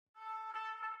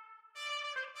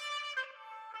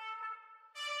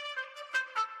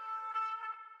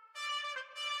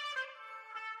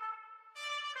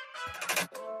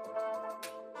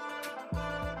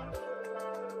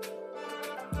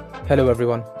Hello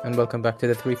everyone, and welcome back to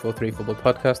the 343 Football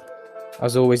Podcast.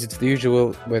 As always, it's the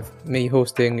usual with me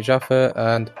hosting Jaffa,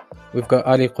 and we've got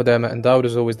Ali, Qudama and Dawood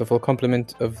as always, the full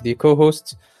complement of the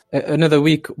co-hosts. Another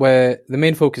week where the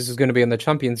main focus is going to be on the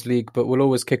Champions League, but we'll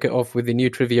always kick it off with the new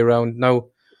trivia round. Now,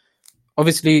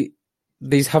 obviously,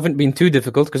 these haven't been too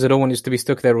difficult because I don't want us to be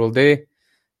stuck there all day.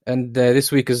 And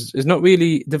this week is not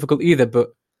really difficult either, but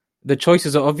the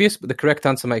choices are obvious, but the correct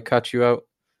answer might catch you out.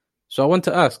 So I want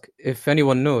to ask if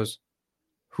anyone knows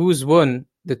who's won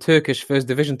the Turkish First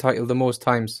Division title the most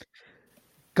times.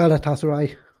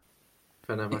 Galatasaray.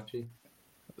 Fenerbahce.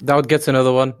 Dawood gets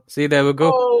another one. See, there we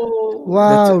go. Oh,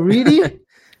 wow, really?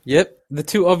 Yep. The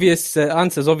two obvious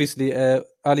answers, obviously.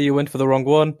 Ali, you went for the wrong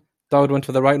one. Dawood went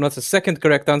for the right one. That's the second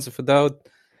correct answer for Dawood.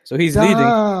 So he's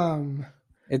leading.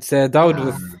 It's Dawood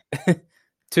with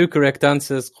two correct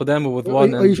answers, Qudama with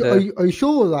one. Are you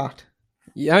sure of that?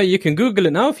 Yeah, you can Google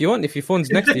it now if you want, if your phone's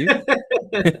next to you.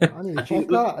 I need to check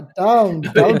that. Down.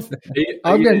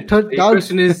 I'm getting touched down.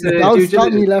 Down,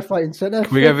 start me left, right, and centre.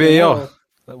 Can we get VAR?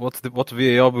 What's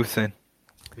VAR booth saying?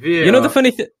 VAR. You know, the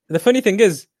funny thing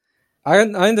is, I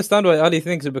understand why Ali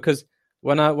thinks it, because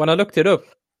when I looked it up,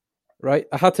 right,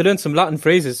 I had to learn some Latin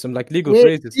phrases, some like legal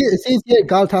phrases. It says here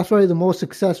Galatasaray, the most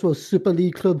successful Super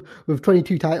League club with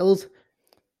 22 titles.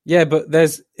 Yeah, but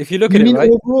if you look at it,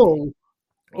 right?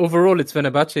 Overall, it's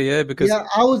Fenerbahce, yeah, because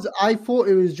I thought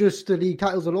it was just the league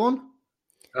titles alone.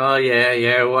 Oh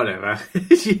yeah, whatever.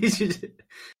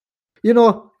 You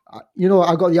know,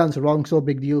 I got the answer wrong, so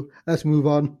big deal. Let's move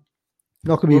on.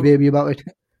 Not gonna be a baby about it.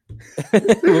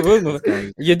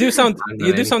 You do sound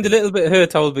a little bit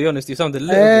hurt. I will be honest. You sound a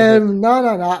little bit.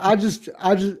 No. I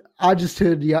just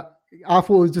heard. Yeah, I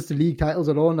thought it was just the league titles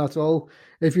alone. That's all.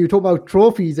 If you talk about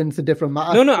trophies, then it's a different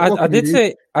matter. No, I did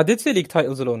say league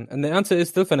titles alone, and the answer is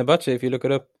still Fenerbahce if you look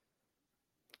it up.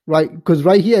 Right, because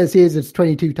right here it says it's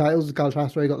 22 titles.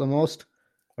 Galatasaray got the most.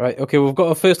 Right, okay, we've got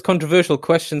our first controversial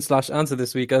question / answer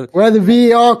this week. Where the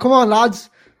VAR? Come on,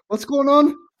 lads. What's going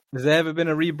on? Has there ever been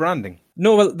a rebranding?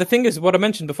 No, well, the thing is, what I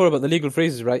mentioned before about the legal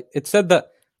phrases, right? It said that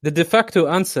the de facto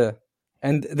answer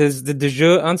and there's the de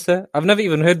jure answer. I've never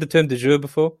even heard the term de jure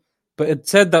before. But it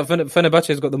said that Fenerbahce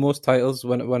has got the most titles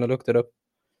when I looked it up.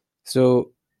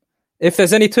 So if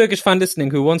there's any Turkish fan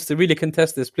listening who wants to really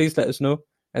contest this, please let us know.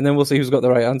 And then we'll see who's got the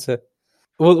right answer.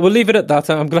 We'll leave it at that.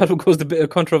 I'm glad we caused a bit of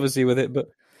controversy with it. But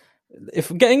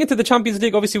if getting into the Champions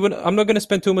League, obviously, I'm not going to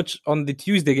spend too much on the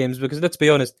Tuesday games because, let's be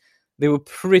honest, they were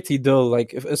pretty dull.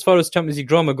 Like, as far as Champions League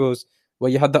drama goes,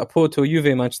 where you had that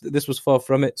Porto-Juve match, this was far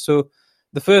from it. So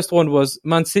the first one was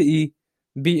Man City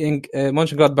beating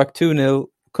Mönchengladbach 2-0.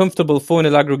 Comfortable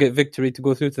 4-0 aggregate victory to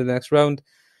go through to the next round.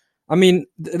 I mean,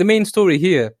 the main story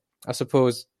here, I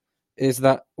suppose, is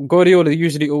that Guardiola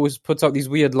usually always puts out these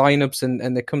weird lineups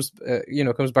and it comes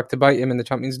back to bite him in the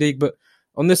Champions League. But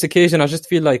on this occasion, I just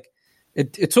feel like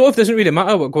it sort of doesn't really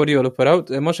matter what Guardiola put out.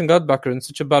 Mönchengladbach are in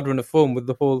such a bad run of form with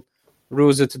the whole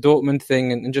Rosa to Dortmund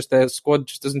thing, and just their squad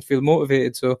just doesn't feel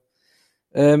motivated. So,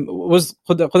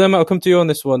 Qudama, I'll come to you on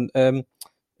this one.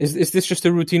 Is this just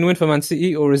a routine win for Man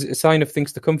City, or is it a sign of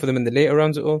things to come for them in the later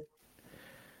rounds at all?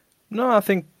 No, I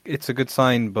think it's a good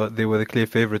sign, but they were the clear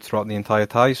favourites throughout the entire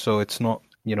tie, so it's not,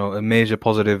 a major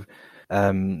positive.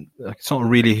 It's not a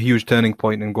really huge turning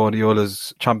point in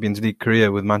Guardiola's Champions League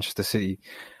career with Manchester City.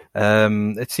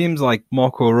 It seems like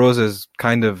Marco Rosa's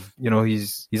kind of,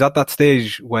 he's at that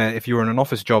stage where if you're in an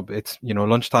office job, it's,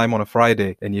 lunchtime on a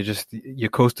Friday and you're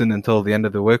coasting until the end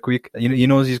of the work week. He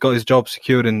knows he's got his job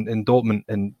secured in Dortmund,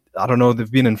 and I don't know,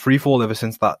 they've been in free fall ever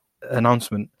since that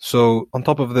announcement. So on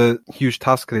top of the huge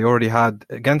task they already had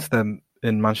against them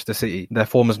in Manchester City, their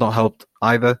form has not helped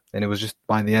either. And it was just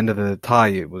by the end of the tie,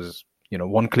 it was,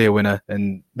 one clear winner,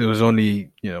 and there was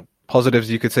only,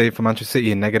 positives you could say for Manchester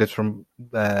City and negatives from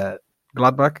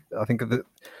Gladbach. I think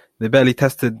they barely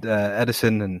tested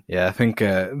Edison, and I think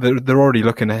they're already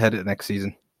looking ahead at next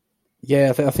season.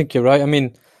 Yeah, I think you're right. I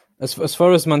mean, as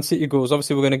far as Man City goes,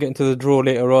 obviously we're going to get into the draw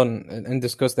later on and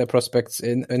discuss their prospects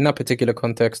in that particular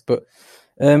context. But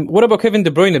what about Kevin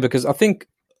De Bruyne? Because I think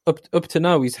up to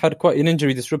now he's had quite an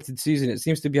injury disrupted season. It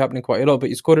seems to be happening quite a lot, but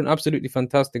he scored an absolutely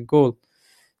fantastic goal.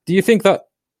 Do you think that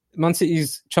Man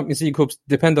City's Champions League hopes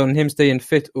depend on him staying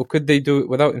fit, or could they do it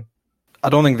without him? I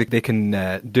don't think they can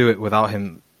do it without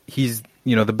him. He's,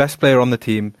 the best player on the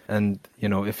team, and,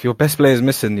 if your best player is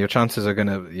missing, your chances are going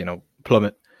to,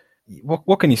 plummet.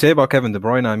 What can you say about Kevin De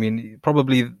Bruyne? I mean,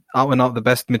 probably out and out the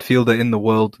best midfielder in the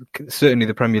world, certainly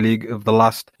the Premier League of the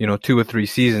last, 2 or 3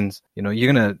 seasons.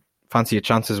 You're going to fancy your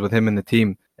chances with him in the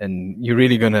team, and you're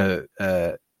really going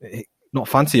to not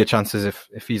fancier chances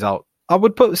if he's out. I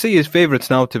would see his favourites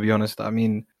now, to be honest. I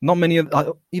mean, not many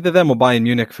either them or Bayern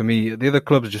Munich for me. The other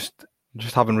clubs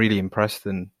just haven't really impressed,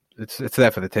 and it's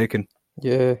there for the taking.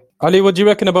 Yeah, Ali, what do you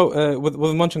reckon about with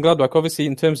Mönchengladbach? Obviously,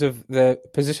 in terms of their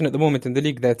position at the moment in the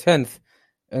league, they're 10th,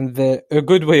 and they're a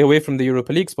good way away from the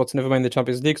Europa League spots. Never mind the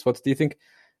Champions League spots. Do you think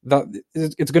that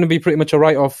it's going to be pretty much a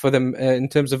write-off for them in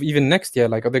terms of even next year?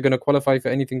 Like, are they going to qualify for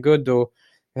anything good, or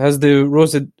has the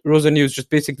Rosa news just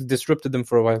basically disrupted them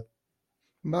for a while?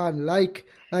 Man, like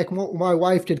what my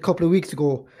wife did a couple of weeks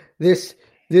ago. This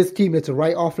team, it's a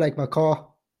write-off like my car.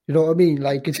 You know what I mean?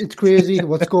 Like it's crazy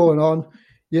what's going on.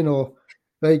 You know,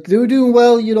 like they were doing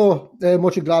well. You know,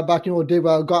 Mönchengladbach, you know, did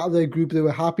well, got out of their group. They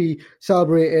were happy,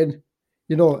 celebrating.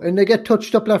 You know, and they get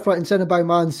touched up left, right, and centre by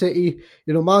Man City.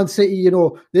 You know, Man City. You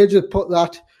know, they just put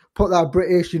that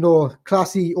British, you know,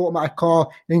 classy automatic car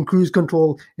in cruise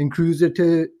control and cruise it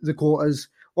to the quarters.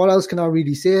 What else can I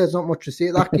really say? There's not much to say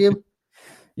at that game.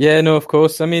 Yeah, no, of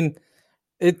course. I mean,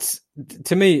 it's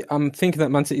to me, I'm thinking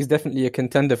that Man City is definitely a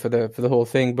contender for the whole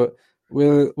thing, but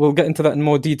we'll get into that in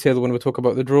more detail when we talk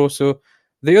about the draw. So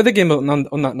the other game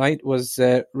on that night was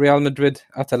Real Madrid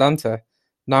Atalanta.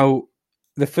 Now,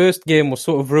 the first game was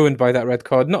sort of ruined by that red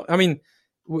card. I mean,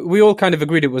 we all kind of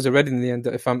agreed it was a red in the end,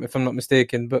 if I'm not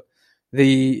mistaken. But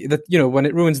the you know, when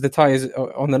it ruins the ties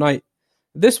on the night,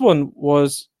 this one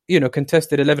was, you know,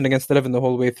 contested 11 against 11 the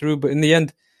whole way through. But in the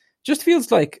end, just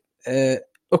feels like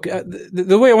okay.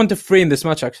 The way I want to frame this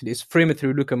match actually is frame it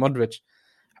through Luka Modric.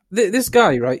 This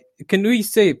guy, right? Can we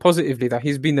say positively that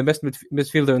he's been the best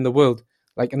midfielder in the world,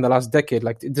 like in the last decade?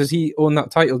 Like, does he own that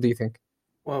title? Do you think?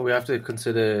 Well, we have to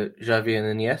consider Xavi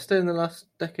and Iniesta in the last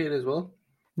decade as well.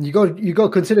 You got to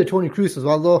consider Toni Kroos as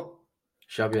well, though.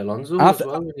 Xabi Alonso I as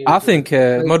well. I think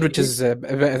Modric is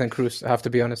better than Kroos. I have to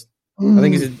be honest. I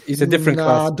think he's a different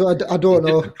class. I don't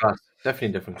know.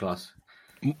 Definitely different class.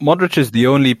 Modric is the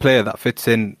only player that fits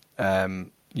in,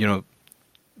 you know,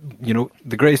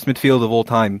 the greatest midfield of all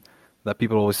time that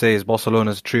people always say is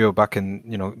Barcelona's trio back in,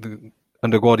 you know,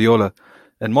 under Guardiola.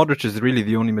 And Modric is really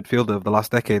the only midfielder of the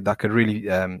last decade that could really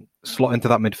slot into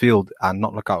that midfield and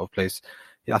not look out of place.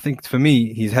 I think for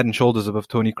me, he's head and shoulders above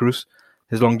Toni Kroos.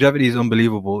 His longevity is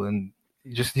unbelievable, and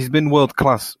he's been world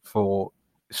class for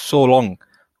so long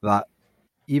that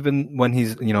even when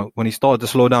when he started to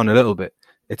slow down a little bit,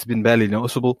 it's been barely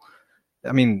noticeable.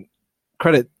 I mean,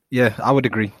 credit, yeah, I would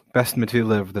agree. Best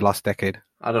midfielder of the last decade.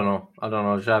 I don't know.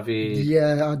 Xavi.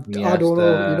 Yeah, I don't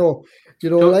know. You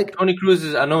know, like Toni Kroos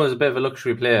is a bit of a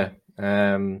luxury player.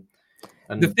 And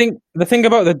the thing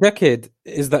about the decade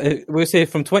is that we say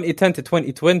from 2010 to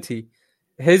 2020,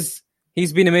 he's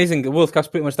been amazing, world class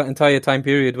pretty much that entire time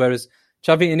period. Whereas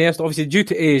Xavi and Iniesta, obviously due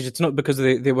to age, it's not because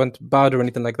they went bad or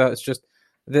anything like that. It's just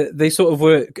they sort of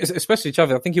were, especially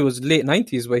Xavi. I think he was late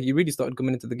 90s where he really started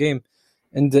coming into the game,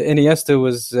 and Iniesta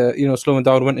was slowing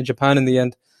down, went to Japan in the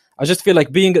end. I just feel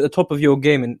like being at the top of your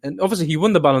game, and obviously he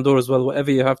won the Ballon d'Or as well,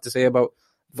 whatever you have to say about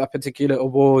that particular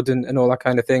award and all that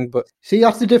kind of thing. But see,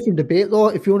 that's a different debate though.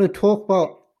 If you want to talk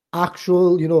about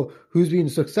actual, who's been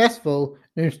successful,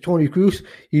 and it's Toni Kroos.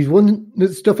 He's won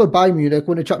stuff at Bayern Munich,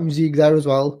 won the Champions League there as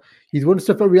well. He's won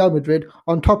stuff at Real Madrid.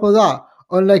 On top of that,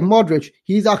 unlike Modric,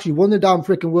 he's actually won the damn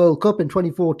freaking World Cup in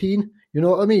 2014. You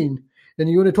know what I mean? Then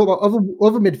you want to talk about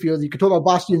other midfielders. You could talk about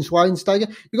Bastian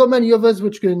Schweinsteiger. You got many others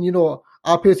which can,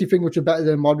 I personally think which are better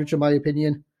than Modric in my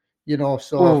opinion.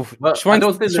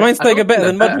 Schweinsteiger better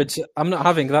than Modric. I'm not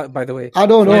having that, by the way. I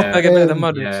don't know. Schweinsteiger better than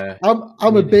Modric. Yeah.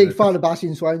 I'm a big fan of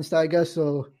Bastian Schweinsteiger,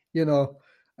 so he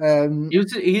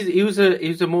was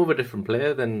a more of a different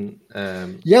player than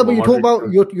but you talk about a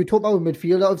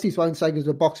midfielder. Obviously, Schweinsteiger's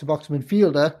a box-to-box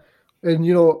midfielder, and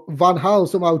Van Gaal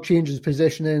somehow changes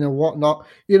positioning and whatnot.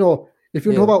 If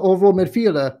you talk about overall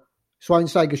midfielder,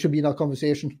 Schweinsteiger should be in that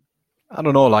conversation. I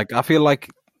don't know. Like I feel like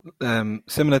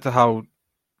similar to how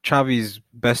Xavi's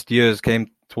best years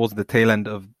came towards the tail end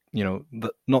of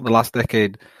not the last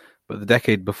decade, but the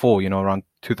decade before. Around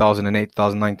 2008,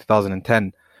 2009,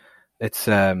 2010. It's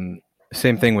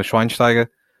same thing with Schweinsteiger.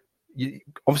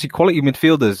 Obviously, quality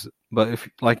midfielders, but if,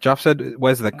 like Jaff said,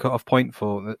 where's the cut-off point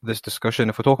for this discussion?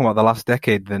 If we're talking about the last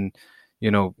decade, then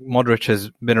Modric has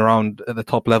been around at the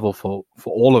top level for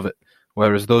all of it,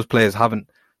 whereas those players haven't.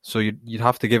 So you'd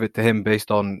have to give it to him based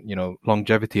on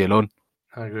longevity alone.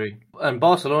 I agree. And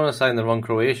Barcelona signed the wrong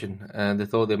Croatian, and they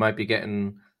thought they might be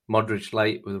getting Modric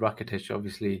light with Rakitic.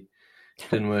 Obviously,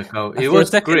 didn't work out. It was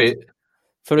great.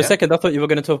 For a second, I thought you were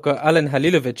going to talk about Alen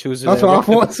Halilovic, who's that's what I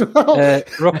thought as well.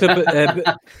 Rocked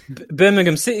up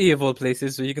Birmingham City of all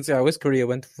places. So you can see how his career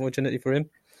went. Fortunately for him.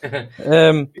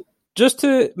 Just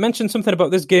to mention something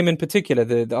about this game in particular,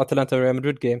 the Atalanta Real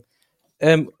Madrid game.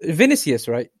 Vinicius,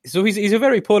 right? So he's a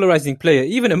very polarizing player,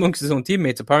 even amongst his own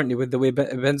teammates. Apparently, with the way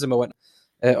Benzema went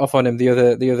off on him the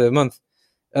other month.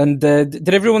 And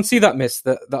did everyone see that miss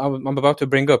that I'm about to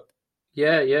bring up?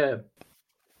 Yeah. Yeah,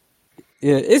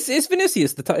 it's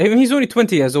Vinicius. I mean, he's only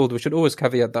 20 years old. We should always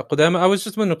caveat that. Qudam, I was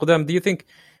just wondering, Qudam, do you think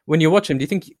when you watch him, do you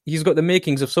think he's got the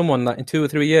makings of someone that in 2 or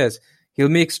 3 years he'll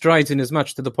make strides in his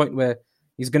match to the point where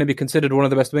he's going to be considered one of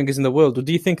the best wingers in the world? Or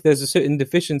do you think there's a certain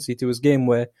deficiency to his game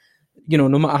where, no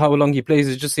matter how long he plays,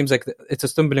 it just seems like it's a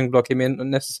stumbling block he may not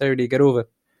necessarily get over?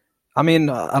 I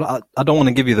mean, I don't want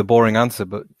to give you the boring answer,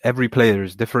 but every player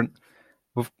is different.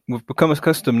 We've become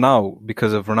accustomed now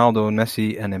because of Ronaldo and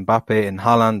Messi and Mbappe and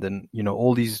Haaland and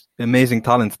all these amazing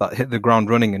talents that hit the ground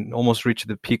running and almost reach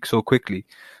the peak so quickly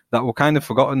that we're kind of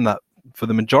forgotten that for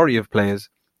the majority of players,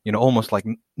 almost like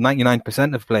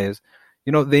 99% of players,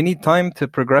 they need time to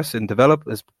progress and develop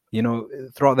as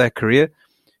throughout their career.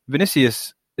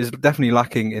 Vinicius is definitely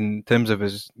lacking in terms of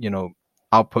his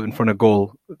output in front of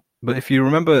goal. But if you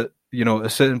remember, a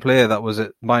certain player that was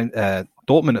at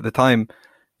Dortmund at the time,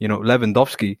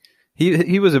 Lewandowski,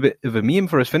 he was a bit of a meme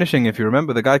for his finishing. If you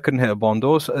remember, the guy couldn't hit a Ballon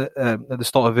d'Or at the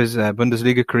start of his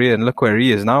Bundesliga career, and look where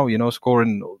he is now.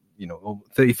 Scoring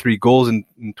 33 goals in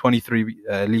 23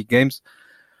 league games.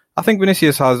 I think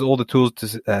Vinicius has all the tools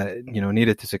to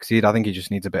needed to succeed. I think he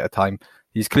just needs a bit of time.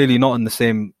 He's clearly not in the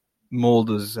same mold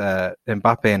as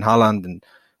Mbappe and Haaland and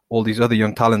all these other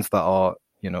young talents that are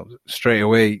straight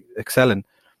away excelling.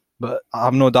 But I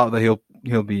have no doubt that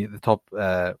he'll be the top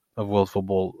of world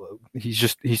football.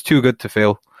 He's too good to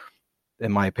fail,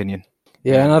 in my opinion.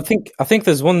 Yeah, and I think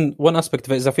there's one aspect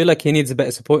of it is I feel like he needs a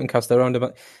better supporting cast around him.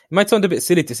 It might sound a bit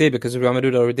silly to say because Real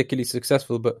Madrid are ridiculously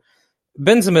successful, but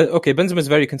Benzema's a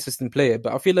very consistent player,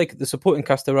 but I feel like the supporting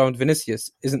cast around Vinicius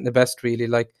isn't the best really.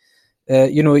 Like,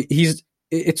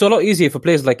 it's a lot easier for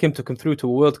players like him to come through to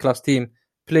a world-class team,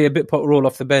 play a bit part role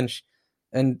off the bench,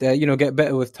 and get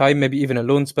better with time, maybe even a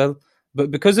loan spell.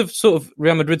 But because of sort of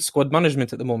Real Madrid's squad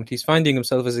management at the moment, he's finding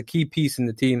himself as a key piece in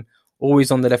the team, always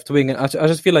on the left wing. And I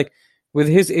just feel like with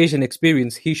his Asian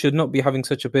experience, he should not be having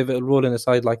such a pivotal role in a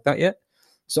side like that yet.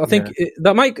 So I think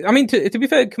that might, to be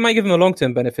fair, it might give him a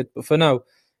long-term benefit. But for now,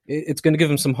 it's going to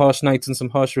give him some harsh nights and some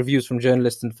harsh reviews from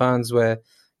journalists and fans where,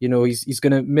 he's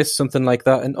going to miss something like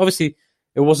that. And obviously,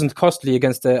 it wasn't costly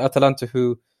against Atalanta,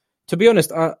 who, to be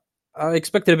honest, I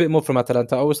expected a bit more from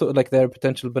Atalanta. I always thought like they're a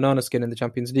potential banana skin in the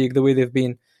Champions League, the way they've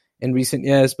been in recent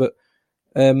years. But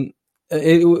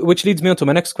which leads me on to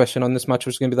my next question on this match,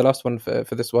 which is going to be the last one for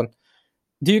this one.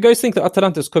 Do you guys think that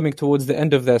Atalanta is coming towards the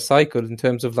end of their cycle in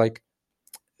terms of like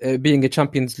being a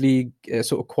Champions League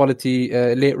sort of quality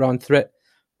late round threat?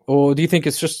 Or do you think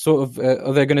it's just sort of,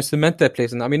 are they going to cement their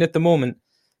place? And I mean, at the moment,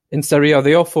 in Serie A,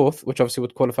 they are fourth, which obviously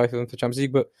would qualify for them for Champions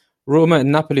League, but Roma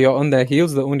and Napoli are on their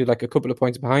heels. They're only like a couple of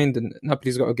points behind, and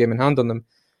Napoli's got a game in hand on them.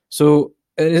 So,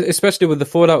 especially with the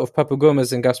fallout of Papu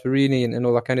Gomez and Gasperini and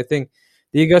all that kind of thing,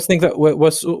 do you guys think that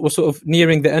we're sort of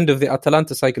nearing the end of the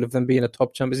Atalanta cycle of them being a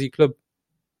top Champions League club?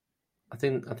 I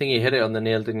think you hit it on the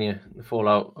nail, didn't you? The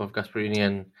fallout of Gasperini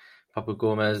and Papu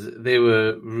Gomez. They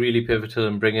were really pivotal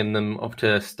in bringing them up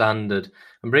to standard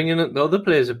and bringing the other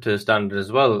players up to standard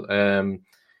as well.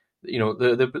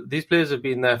 These players have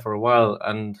been there for a while,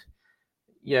 and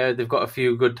yeah, they've got a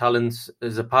few good talents.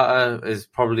 Zapata is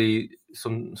probably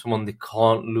someone they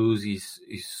can't lose. He's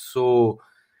so,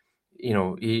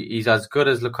 he's as good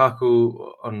as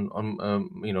Lukaku on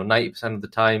 90% of the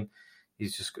time.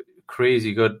 He's just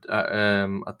crazy good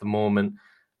at the moment.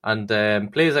 And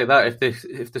players like that,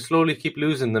 if they slowly keep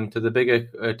losing them to the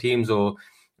bigger teams or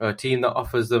a team that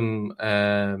offers them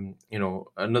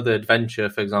another adventure,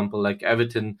 for example, like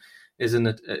Everton isn't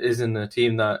a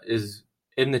team that is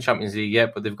in the Champions League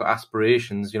yet, but they've got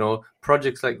aspirations,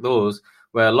 projects like those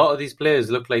where a lot of these players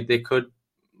look like they could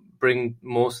bring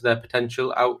most of their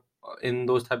potential out in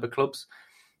those type of clubs,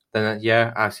 then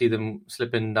I see them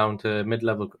slipping down to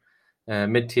mid-tier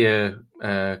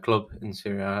club in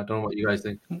Serie A. I don't know what you guys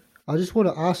think. I just want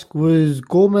to ask, was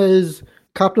Gomez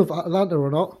captain of Atalanta or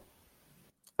not?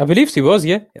 I believe he was,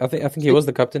 yeah. I think he was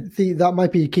the captain. See, that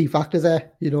might be a key factor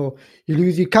there. You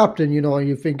lose your captain, and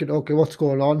you're thinking, okay, what's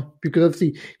going on? Because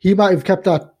obviously he might have kept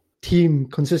that team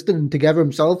consistent and together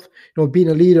himself, being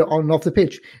a leader on and off the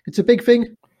pitch. It's a big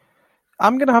thing.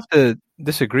 I'm going to have to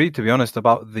disagree, to be honest,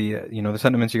 about the the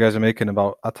sentiments you guys are making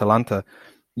about Atalanta.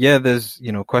 Yeah, there's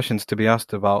questions to be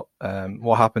asked about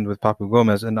what happened with Papu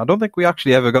Gomez, and I don't think we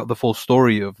actually ever got the full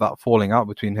story of that falling out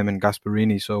between him and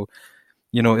Gasperini. So,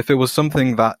 if it was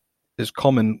something that is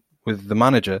common with the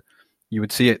manager, you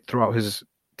would see it throughout his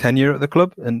tenure at the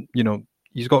club, and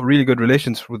he's got really good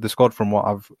relations with the squad from what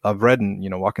I've read and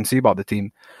what I can see about the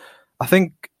team. I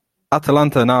think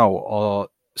Atalanta now are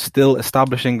still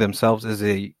establishing themselves as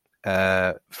a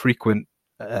frequent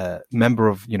member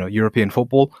of European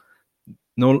football.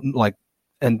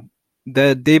 And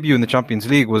their debut in the Champions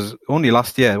League was only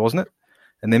last year, wasn't it?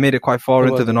 And they made it quite far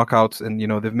into the knockouts, and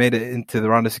they've made it into the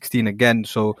round of 16 again.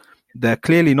 So they're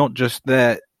clearly not just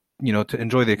there, to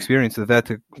enjoy the experience. They're there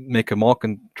to make a mark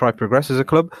and try progress as a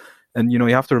club. And you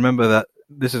have to remember that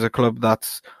this is a club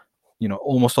that's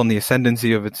almost on the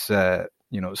ascendancy of its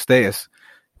status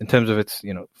in terms of its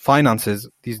finances.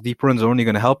 These deep runs are only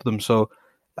going to help them. So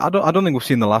I don't think we've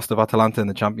seen the last of Atalanta in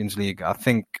the Champions League. I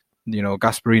think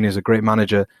Gasperini is a great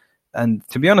manager. And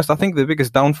to be honest, I think the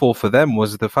biggest downfall for them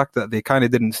was the fact that they kind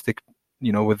of didn't stick,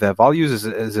 with their values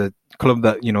as a club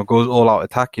that, goes all out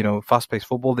attack, fast-paced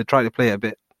football. They try to play it a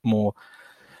bit more,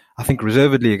 I think,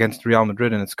 reservedly against Real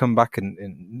Madrid, and it's come back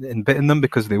in bitten them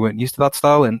because they weren't used to that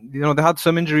style. And, they had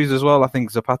some injuries as well. I think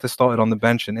Zapata started on the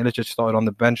bench and Ilicic started on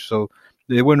the bench, so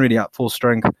they weren't really at full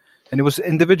strength. And it was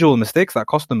individual mistakes that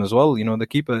cost them as well. The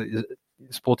keeper,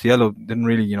 Sportiello, didn't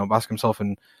really, bask himself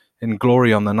in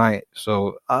glory on the night.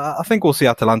 So I think we'll see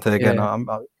Atalanta again.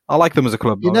 Yeah. I like them as a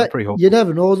club. I'm pretty hopeful. You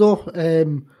never know,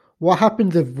 though. What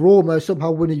happens if Roma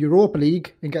somehow win a Europa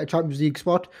League and get a Champions League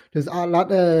spot? Does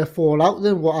Atalanta fall out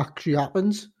then? What actually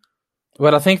happens?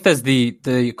 Well, I think there's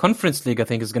the Conference League, I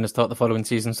think, is going to start the following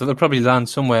season. So they'll probably land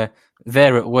somewhere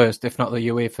there at worst, if not the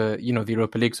UEFA, the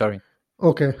Europa League, sorry.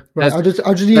 Okay, right. I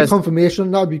just need confirmation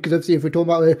on that, because if we're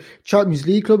talking about a Champions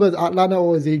League club as Atlanta,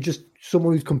 or is it just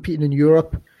someone who's competing in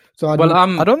Europe? So I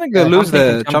don't think they'll lose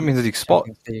their Champions League spot.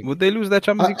 Would they lose their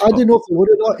Champions League spot? I don't know if they would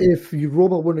or not. If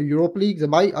Roma won a Europa League, they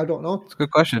might. I don't know. It's a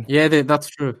good question. Yeah, that's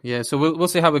true. Yeah, so we'll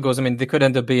see how it goes. I mean, they could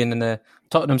end up being in a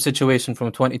Tottenham situation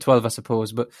from 2012, I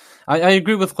suppose. But I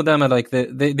agree with Kodama. Like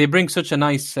they bring such a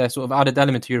nice sort of added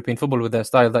element to European football with their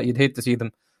style that you'd hate to see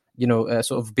them,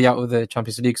 sort of be out of the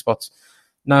Champions League spots.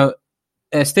 Now,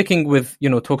 sticking with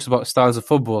talks about styles of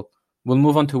football, we'll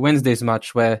move on to Wednesday's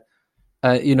match where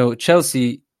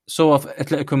Chelsea saw off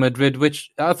Atletico Madrid,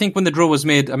 which I think when the draw was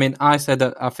made, I mean, I said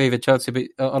that I favoured Chelsea, but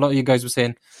a lot of you guys were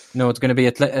saying, no, it's going to be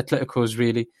Atletico's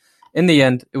really. In the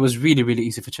end, it was really, really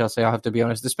easy for Chelsea, I have to be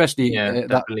honest, especially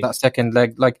that second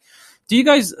leg. Like, do you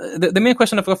guys, the main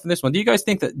question I've got from this one, do you guys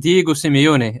think that Diego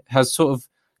Simeone has sort of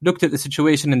looked at the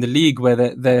situation in the league where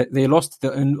they lost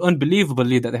the unbelievable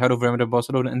lead that they had over Real Madrid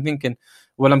Barcelona and thinking,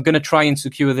 well, I'm going to try and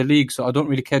secure the league, so I don't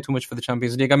really care too much for the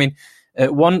Champions League. I mean,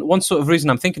 one sort of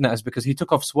reason I'm thinking that is because he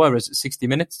took off Suarez at 60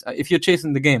 minutes. If you're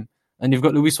chasing the game and you've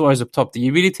got Luis Suarez up top, do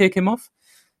you really take him off?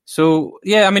 So,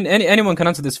 yeah, I mean, anyone can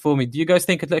answer this for me. Do you guys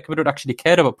think Atletico Madrid actually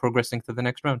cared about progressing to the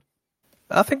next round?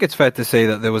 I think it's fair to say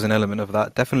that there was an element of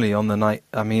that, definitely on the night.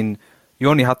 I mean,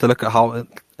 you only had to look at how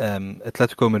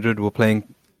Atletico Madrid were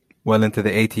playing well into the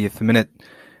 80th minute.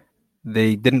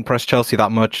 They didn't press Chelsea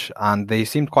that much, and they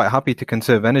seemed quite happy to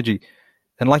conserve energy.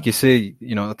 And like you say,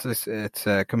 it's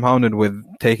compounded with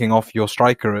taking off your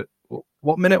striker at,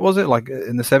 what minute was it? Like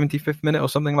in the 75th minute or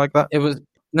something like that? It was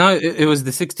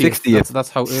the 60th. That's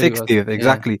how early 60th, it was.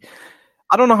 Exactly. Yeah.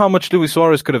 I don't know how much Luis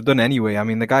Suarez could have done anyway. I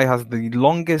mean, the guy has the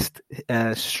longest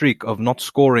streak of not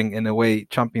scoring in away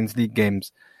Champions League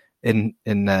games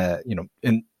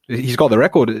he's got the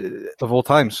record of all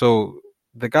time. So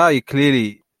the guy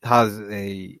clearly has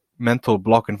a mental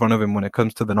block in front of him when it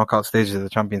comes to the knockout stages of the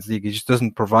Champions League. He just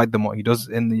doesn't provide them what he does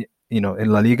in in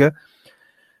La Liga.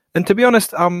 And to be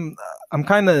honest, I'm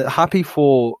kind of happy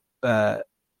for personally,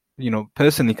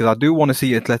 because I do want to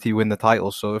see Atleti win the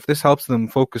title. So if this helps them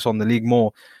focus on the league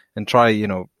more and try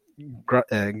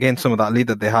gain some of that lead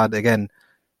that they had again,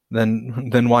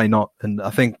 then why not? And I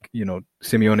think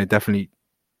Simeone definitely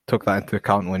took that into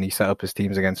account when he set up his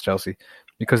teams against Chelsea,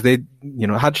 because they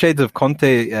had shades of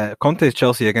Conte's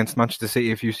Chelsea against Manchester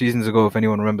City a few seasons ago, if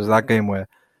anyone remembers that game, where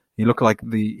he looked like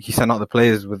he sent out the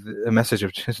players with a message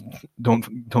of just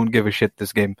don't give a shit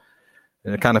this game.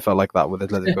 And it kind of felt like that with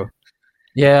Atletico.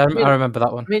 Yeah, I remember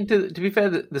that one. I mean, to be fair,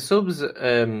 the subs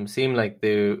seem like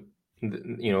it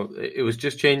was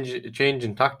just change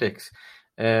in tactics.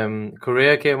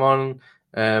 Correa came on.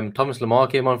 Thomas Lemar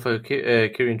came on for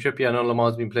Kieran Trippier. I know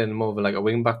Lamar's been playing more of like a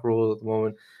wing back role at the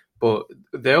moment, but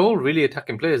they're all really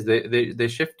attacking players. They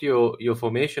shift your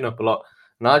formation up a lot,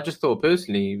 and I just thought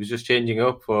personally he was just changing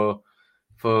up for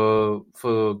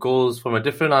goals from a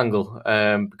different angle,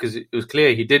 because it was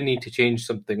clear he did need to change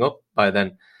something up by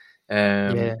then.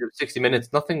 60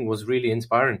 minutes, nothing was really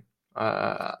inspiring.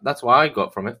 That's what I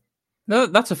got from it. No,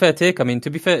 that's a fair take. I mean, to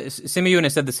be fair, Simeone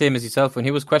said the same as himself. When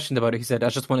he was questioned about it, he said, I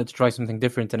just wanted to try something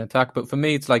different in attack. But for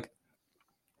me, it's like,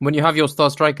 when you have your star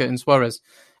striker in Suarez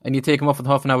and you take him off with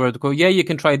half an hour to go, yeah, you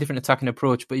can try a different attacking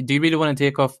approach, but do you really want to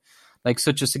take off like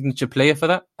such a signature player for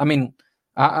that. I mean,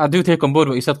 I do take on board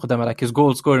what you said, Khodama, like his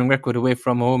goal scoring record away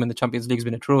from home in the Champions League has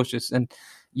been atrocious, and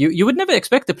you would never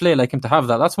expect a player like him to have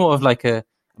that. That's more of like a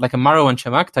Maro and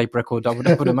Chamakh type record, I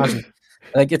would imagine.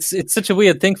 Like it's such a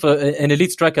weird thing for an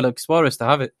elite striker like Suarez to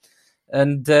have it.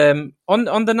 And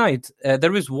on the night,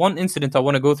 there is one incident I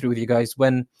want to go through with you guys.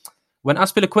 When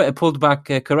Azpilicueta pulled back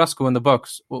Carrasco in the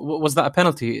box, was that a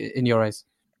penalty in your eyes?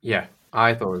 Yeah,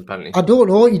 I thought it was a penalty. I don't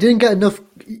know. He didn't get enough.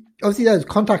 Obviously, there was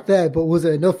contact there, but was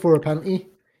it enough for a penalty?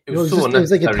 It was so it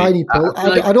was like a tiny pull.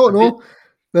 I don't know.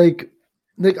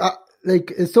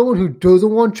 Like as someone who doesn't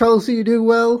want Chelsea to do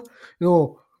well,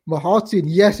 my heart's saying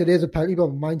yes, it is a penalty, but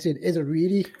my mind's saying, is it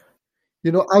really? I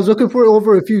was looking for it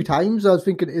over a few times. I was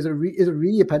thinking, is it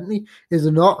really a penalty? Is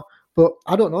it not? But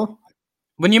I don't know.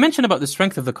 When you mention about the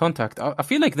strength of the contact, I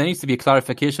feel like there needs to be a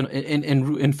clarification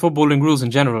in footballing rules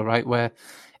in general, right? Where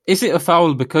is it a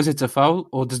foul because it's a foul,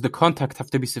 or does the contact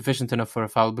have to be sufficient enough for a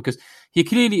foul? Because he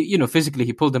clearly, physically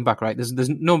he pulled him back, right? There's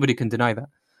nobody can deny that.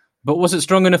 But was it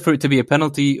strong enough for it to be a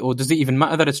penalty, or does it even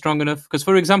matter that it's strong enough? Because,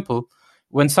 for example,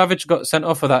 when Savic got sent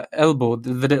off for that elbow,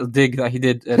 the little dig that he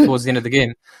did towards the end of the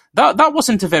game, that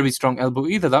wasn't a very strong elbow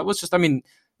either. That was just, I mean,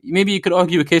 maybe you could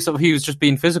argue a case of he was just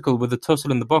being physical with the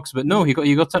tussle in the box, but no, he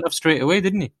got sent off straight away,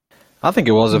 didn't he? I think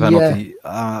it was a penalty.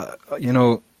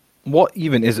 Yeah. What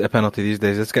even is a penalty these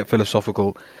days? Let's get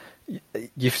philosophical.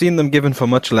 You've seen them given for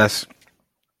much less,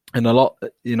 and a lot,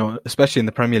 especially in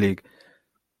the Premier League.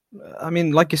 I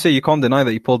mean, like you say, you can't deny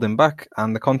that he pulled him back,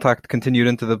 and the contact continued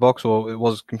into the box, or it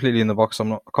was completely in the box.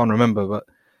 I can't remember, but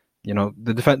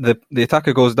the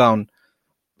attacker goes down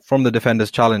from the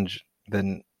defender's challenge.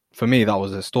 Then for me, that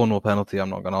was a Stonewall penalty. I'm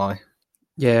not gonna lie.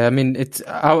 Yeah, I mean,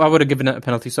 I would have given it a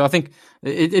penalty. So I think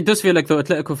it does feel like the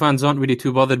Atletico fans aren't really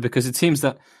too bothered, because it seems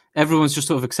that everyone's just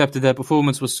sort of accepted their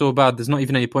performance was so bad. There's not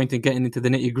even any point in getting into the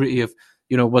nitty gritty of,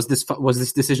 was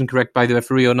this decision correct by the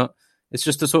referee or not. It's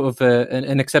just a sort of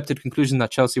an accepted conclusion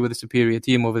that Chelsea were the superior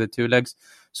team over the two legs.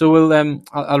 So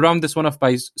I'll round this one off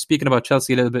by speaking about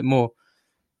Chelsea a little bit more.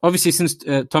 Obviously, since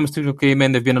Thomas Tuchel came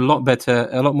in, they've been a lot better,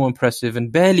 a lot more impressive,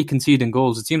 and barely conceding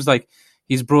goals. It seems like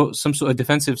he's brought some sort of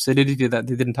defensive solidity that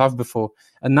they didn't have before,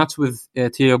 and that's with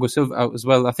Thiago Silva out as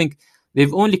well. I think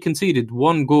they've only conceded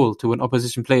one goal to an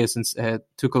opposition player since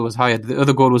Tuchel was hired. The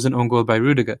other goal was an own goal by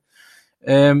Rudiger.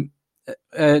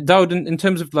 Daud, in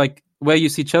terms of like where you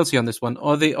see Chelsea on this one,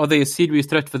 are they a serious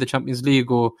threat for the Champions League,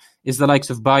 or is the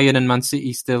likes of Bayern and Man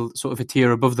City still sort of a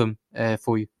tier above them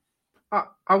for you?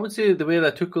 I would say the way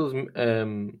that Tuchel's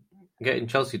getting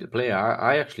Chelsea to play,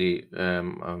 I actually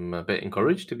I'm a bit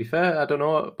encouraged, to be fair. I don't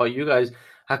know about you guys.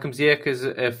 Hakim Ziyech is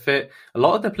fit. A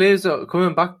lot of the players are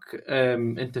coming back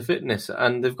into fitness,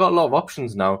 and they've got a lot of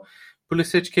options now.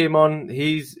 Pulisic came on.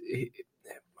 He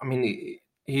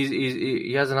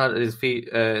hasn't had his feet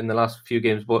in the last few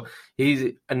games, but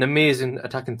he's an amazing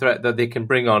attacking threat that they can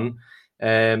bring on.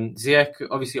 Ziyech,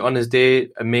 obviously on his day,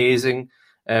 amazing.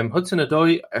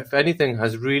 Hudson-Odoi, if anything,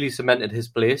 has really cemented his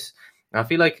place. I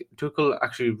feel like Tuchel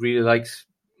actually really likes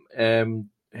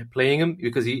playing him,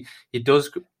 because he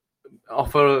does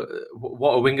offer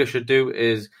what a winger should do,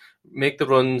 is make the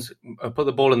runs, put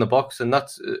the ball in the box, and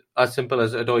that's as simple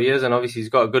as Odoi is. And obviously he's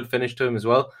got a good finish to him as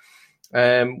well.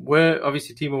 Where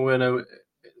obviously Timo Werner,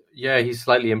 he's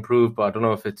slightly improved, but I don't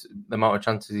know if it's the amount of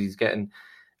chances he's getting.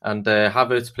 And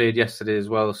Havertz played yesterday as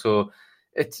well, so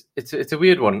it's a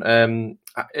weird one.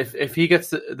 If he gets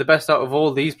the best out of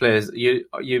all these players,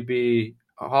 you'd be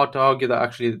hard to argue that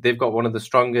actually they've got one of the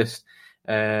strongest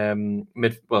one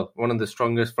of the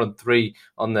strongest front three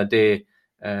on their day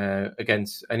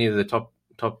against any of the top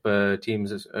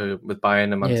teams with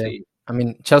Bayern and Man City. I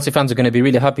mean, Chelsea fans are going to be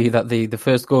really happy that the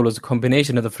first goal was a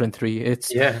combination of the front three.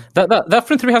 That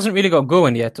front three hasn't really got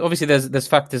going yet. Obviously, there's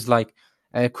factors like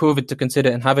COVID to consider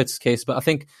in Havertz's case, but I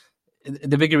think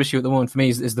the bigger issue at the moment for me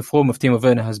is the form of Timo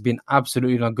Werner has been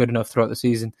absolutely not good enough throughout the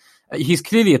season. He's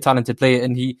clearly a talented player,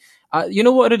 and he, you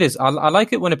know what it is? I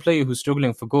like it when a player who's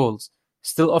struggling for goals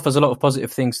still offers a lot of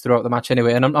positive things throughout the match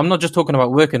anyway. And I'm not just talking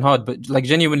about working hard, but like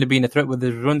genuinely being a threat with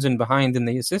the runs in behind and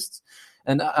the assists.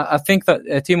 And I think that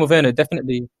Timo Werner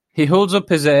definitely, he holds up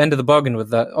his end of the bargain with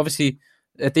that. Obviously,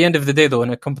 at the end of the day, though, in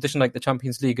a competition like the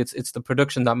Champions League, it's the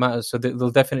production that matters. So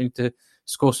they'll definitely need to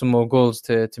score some more goals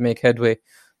to make headway.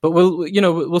 But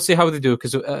we'll see how they do,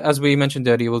 because as we mentioned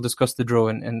earlier, we'll discuss the draw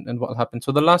and what will happen.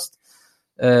 So the last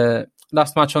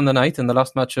match on the night and the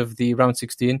last match of the round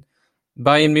 16,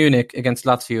 Bayern Munich against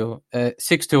Lazio,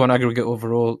 6-2 on aggregate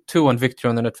overall, 2-1 victory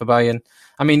on the nut for Bayern.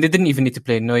 I mean, they didn't even need to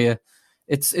play Neuer.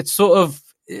 It's sort of,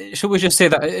 should we just say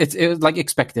that it was like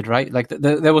expected, right? Like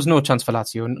there was no chance for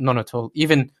Lazio, none at all,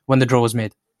 even when the draw was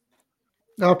made.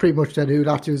 I pretty much said who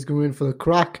Lazio was going to win for the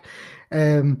crack.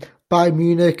 Bayern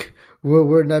Munich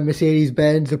were in their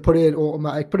Mercedes-Benz. They put it in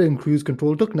automatic, put it in cruise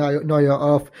control, took Neuer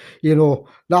off.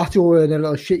 Lazio were in a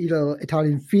little shitty little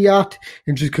Italian Fiat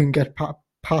and just couldn't get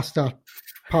past that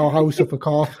powerhouse of a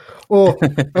car. Or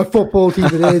a football team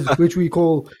it is, which we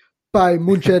call Bayern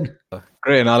Munchen.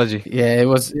 Great analogy. Yeah, it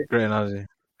was. Great analogy.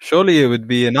 Surely it would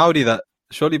be an Audi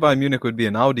surely Bayern Munich would be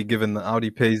an Audi, given that Audi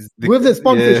pays with the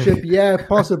sponsorship,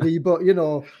 possibly. But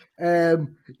let's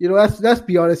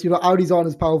be honest. Audi's aren't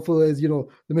as powerful as the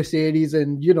Mercedes,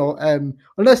 and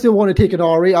unless they want to take an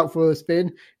R8 out for a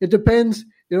spin, it depends.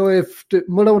 If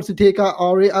Muller wants to take an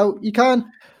R8 out, you can.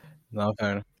 No,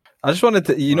 fair enough. I just wanted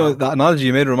to, that analogy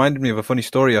you made reminded me of a funny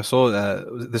story I saw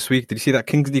this week. Did you see that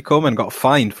Kingsley Coman got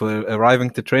fined for arriving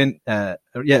to training,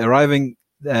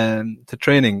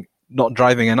 not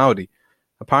driving an Audi?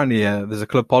 Apparently, there's a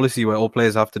club policy where all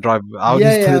players have to drive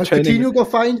Audis to the training.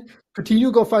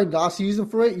 Coutinho got fined last season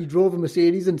for it. He drove a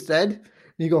Mercedes instead.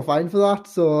 He got fined for that.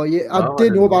 So I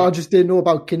just didn't know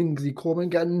about Kingsley Coman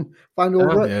getting fined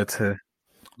over it. Yeah,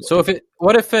 So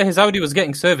what if his Audi was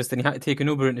getting serviced and he had to take an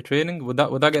Uber into training? Would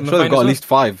that get him? I'm sure they've got at least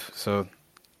 5, so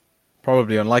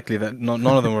probably unlikely that none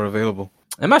of them were available.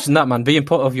 Imagine that, man, being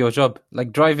part of your job,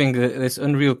 like driving this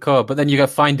unreal car, but then you get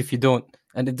fined if you don't,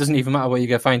 and it doesn't even matter what you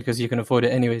get fined because you can afford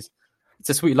it anyways. It's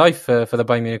a sweet life for the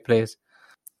Bayern Munich players.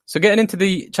 So getting into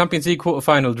the Champions League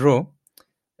quarter-final draw,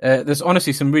 there's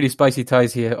honestly some really spicy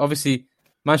ties here. Obviously,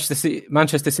 Manchester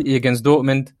City against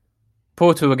Dortmund,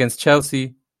 Porto against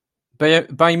Chelsea,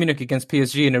 Bayern Munich against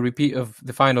PSG in a repeat of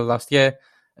the final last year,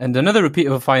 and another repeat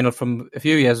of a final from a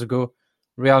few years ago,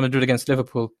 Real Madrid against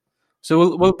Liverpool.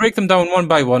 So we'll break them down one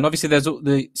by one. Obviously, there's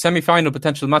the semi-final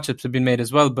potential matchups have been made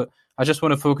as well, but I just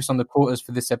want to focus on the quarters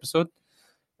for this episode.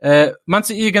 Man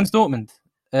City against Dortmund.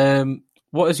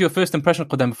 What is your first impression,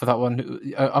 Qudama, for that one?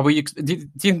 Do you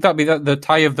think that'd be the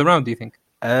tie of the round, do you think?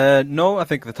 No, I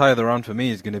think the tie of the round for me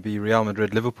is going to be Real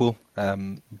Madrid-Liverpool.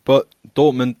 But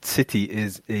Dortmund-City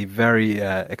is a very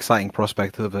exciting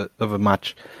prospect of a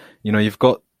match. You've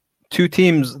got two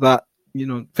teams that,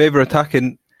 favour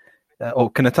attacking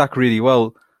or can attack really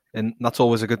well, and that's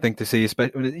always a good thing to see.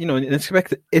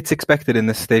 It's expected in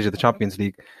this stage of the Champions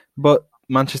League. But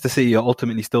Manchester City are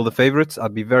ultimately still the favourites.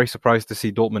 I'd be very surprised to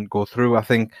see Dortmund go through. I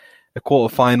think a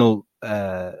quarter-final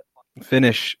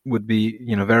finish would be,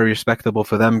 very respectable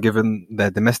for them, given their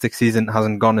domestic season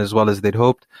hasn't gone as well as they'd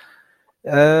hoped.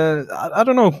 I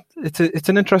don't know. It's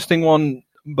an interesting one,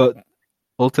 but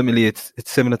ultimately it's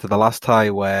similar to the last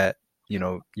tie where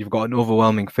you've got an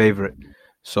overwhelming favourite.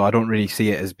 So I don't really see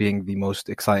it as being the most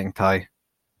exciting tie.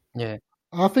 Yeah,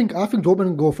 I think Dortmund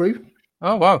can go through.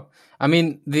 Oh wow! I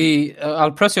mean,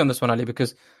 I'll press you on this one, Ali,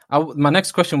 because my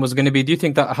next question was going to be: do you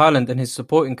think that Haaland and his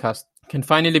supporting cast can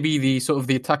finally be the sort of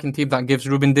the attacking team that gives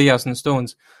Ruben Dias and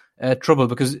Stones trouble?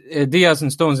 Because Dias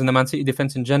and Stones in the Man City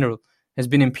defense in general has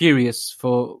been imperious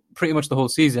for pretty much the whole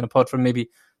season, apart from maybe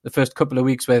the first couple of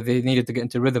weeks where they needed to get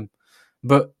into rhythm.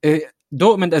 But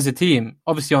Dortmund as a team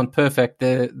obviously aren't perfect.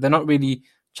 They're not really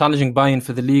challenging Bayern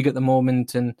for the league at the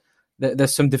moment, and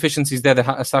there's some deficiencies there that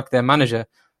had to sack their manager.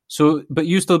 So, but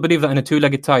you still believe that in a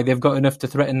two-legged tie, they've got enough to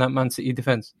threaten that Man City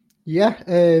defence? Yeah,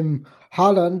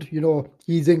 Haaland,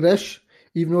 he's English,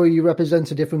 even though he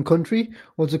represents a different country.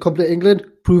 Wants to come to England,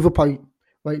 prove a point.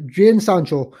 Right, Jadon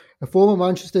Sancho, a former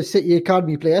Manchester City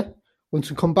academy player, wants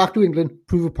to come back to England,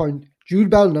 prove a point.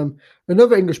 Jude Bellingham,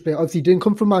 another English player, obviously didn't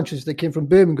come from Manchester, came from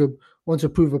Birmingham, wants to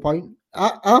prove a point.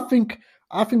 I think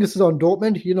this is on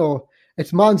Dortmund.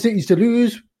 It's Man City's to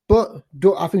lose, but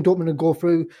I think Dortmund will go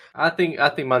through. I think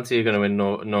Man City are going to win,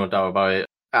 no doubt about it.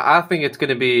 I think it's going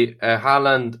to be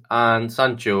Haaland and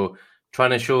Sancho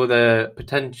trying to show the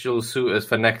potential suitors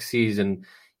for next season.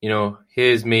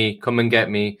 Here's me, come and get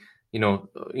me.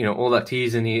 All that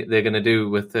teasing they're going to do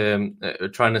with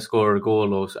trying to score a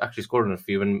goal or actually scoring a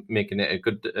few and making it a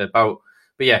good bout.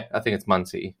 But yeah, I think it's Man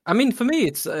City. I mean, for me,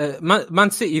 it's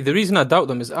Man City. The reason I doubt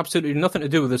them is absolutely nothing to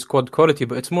do with the squad quality,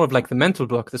 but it's more of like the mental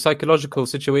block, the psychological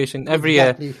situation. Every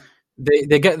year,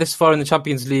 they get this far in the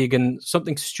Champions League and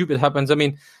something stupid happens. I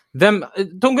mean,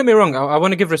 don't get me wrong, I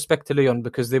want to give respect to Lyon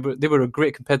because they were a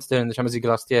great competitor in the Champions League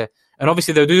last year. And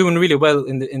obviously, they're doing really well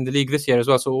in the league this year as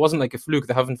well, so it wasn't like a fluke.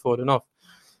 They haven't fallen off.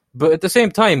 But at the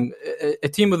same time, a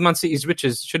team with Man City's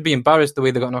riches should be embarrassed the way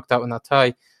they got knocked out in that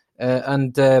tie.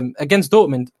 And against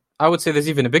Dortmund, I would say there's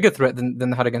even a bigger threat than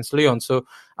they had against Lyon. So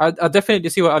I definitely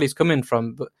see where Ali's coming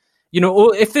from. But,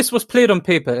 if this was played on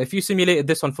paper, if you simulated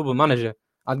this on Football Manager,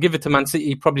 I'd give it to Man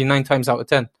City probably 9 times out of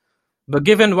 10. But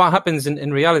given what happens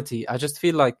in reality, I just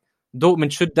feel like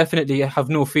Dortmund should definitely have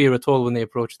no fear at all when they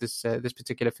approach this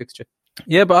particular fixture.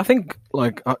 Yeah, but I think,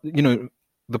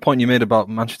 the point you made about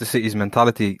Manchester City's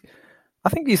mentality, I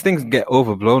think these things get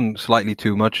overblown slightly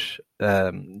too much.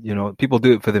 People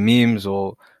do it for the memes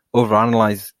or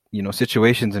overanalyze,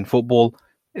 situations in football.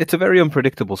 It's a very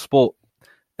unpredictable sport.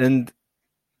 And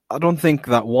I don't think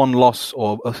that one loss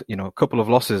or, a couple of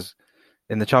losses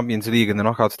in the Champions League and the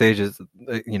knockout stages,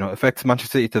 affects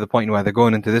Manchester City to the point where they're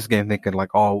going into this game thinking like,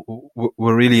 oh,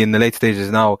 we're really in the late stages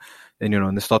now.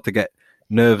 And they start to get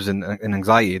nerves and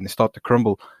anxiety and they start to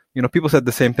crumble. People said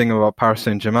the same thing about Paris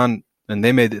Saint-Germain and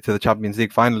they made it to the Champions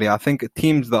League finally. I think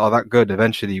teams that are that good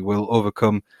eventually will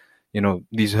overcome,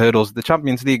 these hurdles. The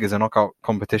Champions League is a knockout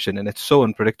competition and it's so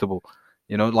unpredictable.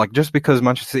 Just because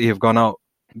Manchester City have gone out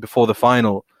before the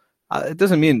final, it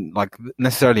doesn't mean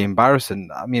necessarily embarrassing.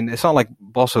 I mean, it's not like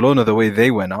Barcelona the way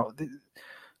they went out.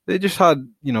 They just had,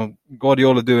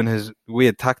 Guardiola doing his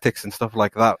weird tactics and stuff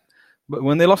like that. But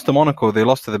when they lost to Monaco, they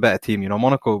lost to the better team.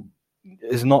 Monaco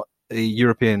is not a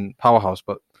European powerhouse,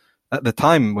 but at the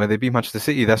time where they beat Manchester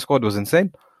City, their squad was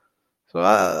insane. So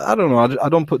I don't know. I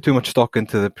don't put too much stock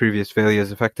into the previous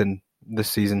failures affecting this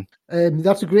season.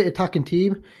 That's a great attacking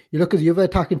team. You look at the other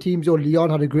attacking teams. Lyon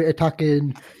had a great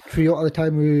attacking trio at the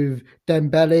time with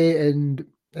Dembele and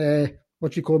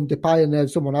Depay, and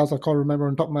there's someone else I can't remember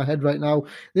on top of my head right now.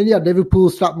 Then you had Liverpool,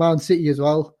 slap Man City as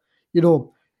well.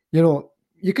 You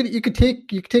could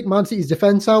take Man City's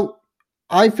defense out.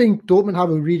 I think Dortmund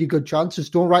have a really good chance.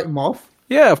 Just don't write them off.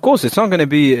 Yeah, of course, it's not going to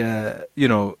be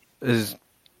as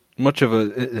much of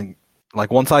a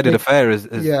one-sided affair as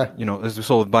we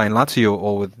saw with Bayern Lazio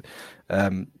or with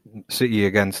City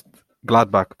against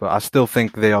Gladbach. But I still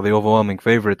think they are the overwhelming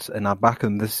favourites, and I back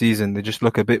them this season. They just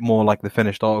look a bit more like the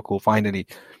finished article finally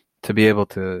to be able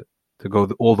to go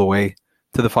all the way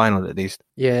to the final at least.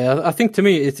 Yeah, I think to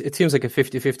me it seems like a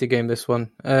 50-50 game, this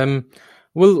one.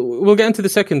 We'll get into the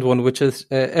second one, which is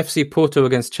FC Porto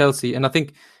against Chelsea. And I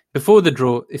think before the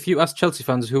draw, if you asked Chelsea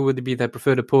fans who would be their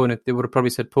preferred opponent, they would have probably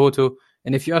said Porto.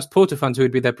 And if you asked Porto fans who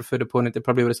would be their preferred opponent, they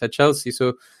probably would have said Chelsea.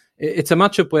 So it's a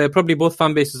matchup where probably both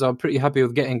fan bases are pretty happy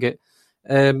with getting it.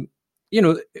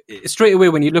 Straight away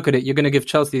when you look at it, you're going to give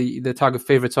Chelsea the tag of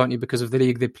favourites, aren't you, because of the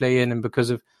league they play in and because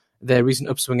of their recent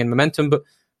upswing in momentum. But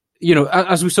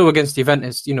as we saw against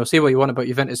Juventus, say what you want about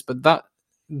Juventus, but that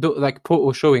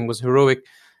Porto showing was heroic.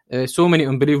 So many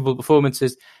unbelievable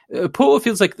performances. Porto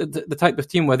feels like the type of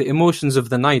team where the emotions of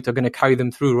the night are going to carry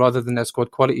them through rather than their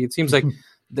squad quality. It seems like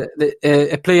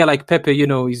a player like Pepe,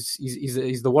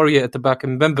 he's the warrior at the back,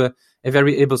 and Mbemba, a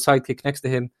very able sidekick next to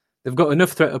him. They've got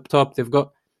enough threat up top. They've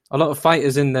got a lot of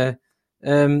fighters in there.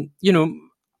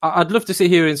 I'd love to sit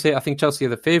here and say I think Chelsea are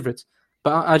the favourites,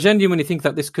 but I genuinely think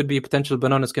that this could be a potential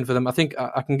banana skin for them. I think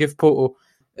I can give Porto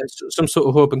some sort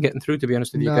of hope in getting through, to be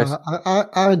honest with you guys.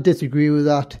 I disagree with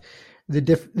that. The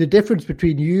difference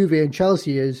between Juve and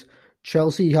Chelsea is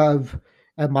Chelsea have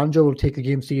a manager who will take the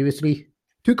game seriously.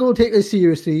 Tuchel will take this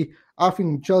seriously. I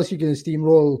think Chelsea can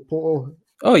steamroll Porto.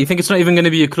 Oh, you think it's not even going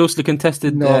to be a closely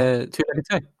contested two-legged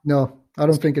tie? No, I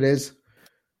don't think it is.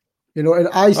 And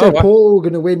I said Porto were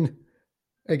going to win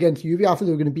against Juve. I thought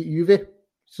they were going to beat Juve.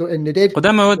 And they did.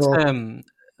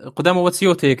 Kodama, what's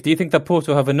your take? Do you think that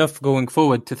Porto have enough going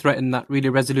forward to threaten that really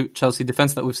resolute Chelsea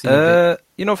defence that we've seen? I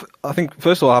think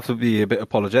first of all I have to be a bit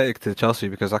apologetic to Chelsea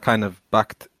because I kind of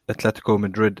backed Atletico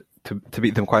Madrid to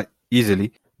beat them quite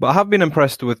easily. But I have been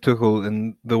impressed with Tuchel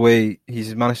and the way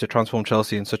he's managed to transform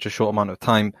Chelsea in such a short amount of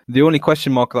time. The only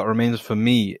question mark that remains for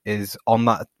me is on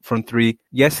that front three.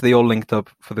 Yes, they all linked up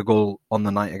for the goal on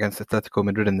the night against Atletico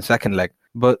Madrid in the second leg.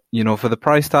 But, for the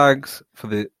price tags, for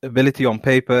the ability on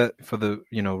paper, for the,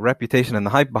 reputation and the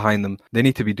hype behind them, they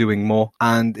need to be doing more.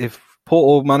 And if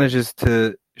Porto manages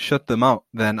to shut them out,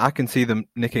 then I can see them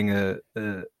nicking a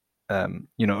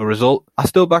result. I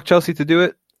still back Chelsea to do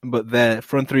it, but their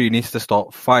front three needs to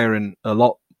start firing a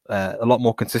lot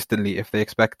more consistently if they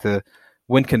expect to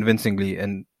win convincingly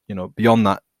and, beyond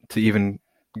that to even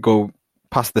go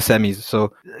past the semis.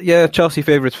 So, yeah, Chelsea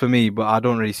favourites for me, but I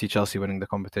don't really see Chelsea winning the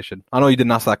competition. I know you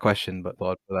didn't ask that question, but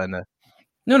thought I'd put that in there.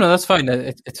 No, that's fine.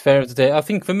 It's fair today. I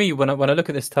think for me, when I look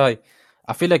at this tie,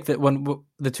 I feel like that when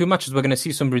the two matches, we're going to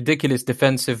see some ridiculous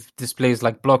defensive displays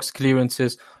like blocks,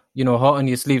 clearances, heart on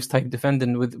your sleeves type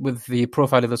defending with the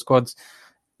profile of the squads.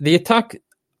 The attack,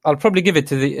 I'll probably give it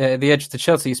to the edge to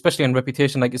Chelsea, especially on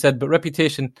reputation, like you said. But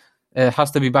reputation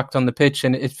has to be backed on the pitch,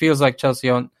 and it feels like Chelsea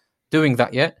aren't doing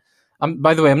that yet.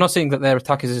 By the way, I'm not saying that their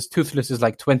attack is as toothless as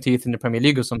like 20th in the Premier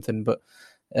League or something, but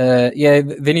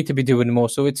they need to be doing more.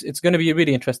 So it's going to be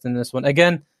really interesting in this one.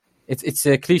 Again, it's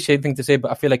a cliche thing to say, but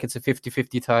I feel like it's a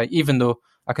 50-50 tie, even though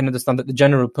I can understand that the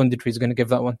general punditry is going to give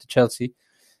that one to Chelsea.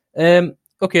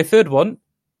 Okay, third one,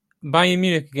 Bayern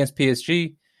Munich against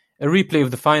PSG. a replay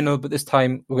of the final, but this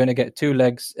time we're going to get 2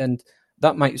 legs, and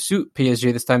that might suit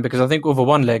PSG this time, because I think over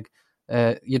 1 leg,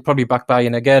 you'd probably back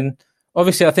Bayern again.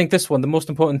 Obviously, I think this one, the most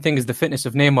important thing is the fitness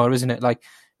of Neymar, isn't it? Like,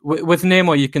 with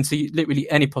Neymar, you can see literally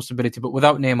any possibility, but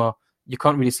without Neymar, you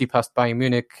can't really see past Bayern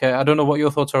Munich. I don't know what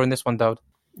your thoughts are on this one, Daud.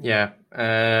 Yeah,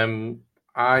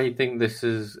 I think this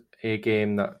is a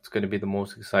game that's going to be the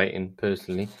most exciting,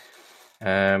 personally.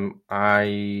 I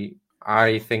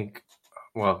think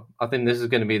this is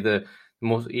going to be the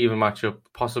most even matchup,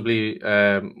 possibly.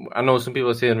 I know some people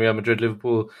are saying Real Madrid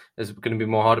Liverpool is going to be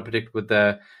more hard to predict with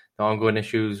the ongoing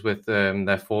issues with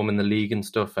their form in the league and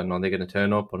stuff, and are they going to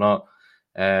turn up or not?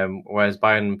 Whereas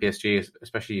Bayern and PSG,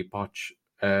 especially Poch,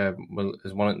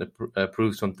 is wanting to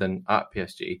prove something at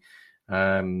PSG.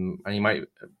 And he might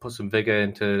put some vigor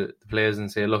into the players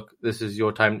and say, look, this is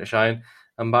your time to shine.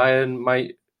 And Bayern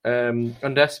might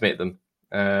underestimate them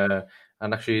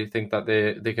and actually think that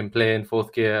they can play in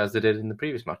fourth gear as they did in the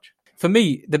previous match. For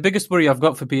me, the biggest worry I've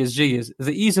got for PSG is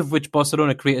the ease of which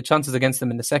Barcelona created chances against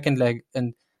them in the second leg,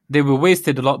 and they were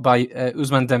wasted a lot by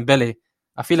Ousmane Dembele.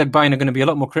 I feel like Bayern are going to be a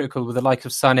lot more critical with the likes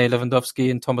of Sané, Lewandowski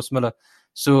and Thomas Müller.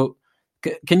 So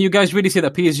can you guys really say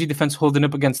that PSG defense holding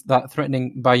up against that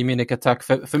threatening Bayern Munich attack?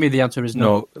 For me, the answer is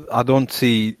no. No, I don't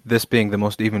see this being the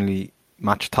most evenly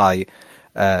matched tie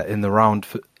in the round.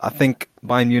 I think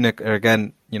Bayern Munich are,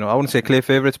 again, I wouldn't say clear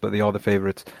favourites, but they are the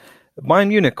favourites. Bayern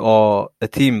Munich are a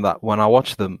team that, when I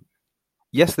watch them,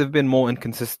 yes, they've been more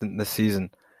inconsistent this season,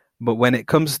 but when it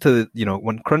comes to,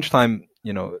 when crunch time,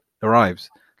 arrives,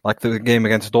 like the game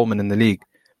against Dortmund in the league,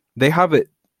 they have it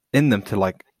in them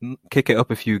to kick it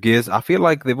up a few gears. I feel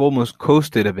like they've almost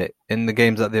coasted a bit in the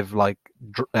games that they've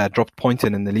dropped points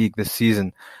in the league this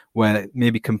season, where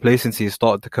maybe complacency has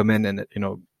started to come in, and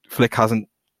Flick hasn't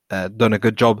done a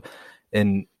good job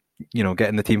in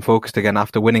getting the team focused again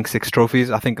after winning 6 trophies.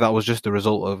 I think that was just a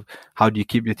result of how do you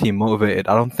keep your team motivated.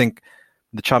 I don't think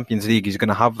the Champions League is going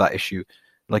to have that issue.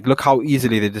 Look how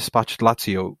easily they dispatched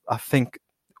Lazio. I think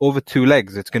over 2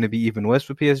 legs, it's going to be even worse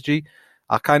for PSG.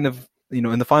 I kind of,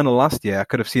 in the final last year, I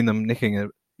could have seen them nicking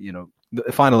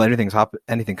the final,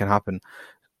 anything can happen.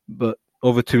 But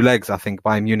over 2 legs, I think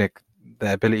Bayern Munich,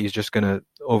 their ability is just going to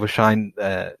overshine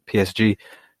PSG.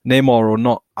 Neymar or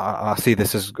not, I see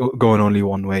this as going only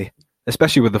one way,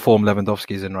 especially with the form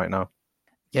Lewandowski's in right now.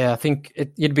 Yeah, I think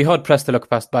you'd be hard pressed to look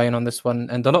past Bayern on this one.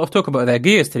 And a lot of talk about their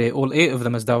gears today, all 8 of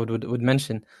them, as Daud would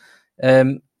mention.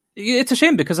 It's a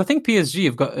shame because I think PSG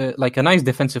have got a nice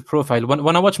defensive profile.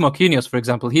 When I watch Marquinhos, for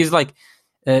example, he's like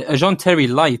a Jean Terry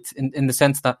light in the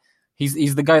sense that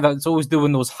he's the guy that's always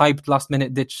doing those hyped last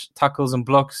minute ditch tackles and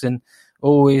blocks, and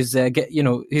always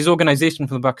his organisation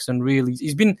from the back is unreal.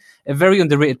 He's been a very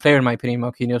underrated player in my opinion,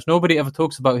 Marquinhos. Nobody ever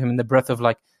talks about him in the breath of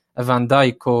a Van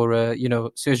Dijk or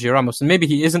Sergio Ramos, and maybe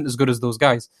he isn't as good as those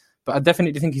guys, but I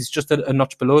definitely think he's just a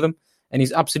notch below them. And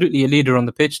he's absolutely a leader on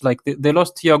the pitch. They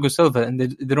lost Thiago Silva, and they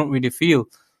don't really feel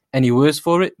any worse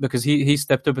for it because he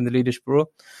stepped up in the leadership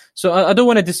role. So I don't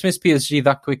want to dismiss PSG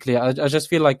that quickly. I just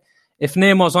feel like if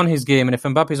Neymar's on his game and if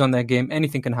Mbappe's on their game,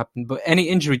 anything can happen. But any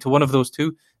injury to one of those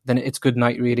two, then it's good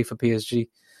night really for PSG.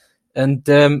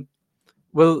 And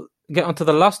we'll get on to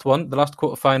the last one, the last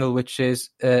quarterfinal, which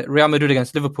is Real Madrid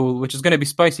against Liverpool, which is going to be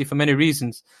spicy for many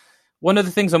reasons. One of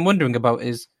the things I'm wondering about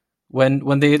is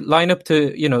when they line up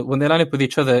with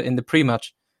each other in the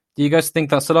pre-match, do you guys think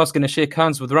that Salah's going to shake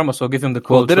hands with Ramos or give him the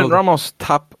cold shoulder? Didn't Ramos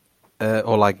tap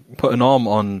or put an arm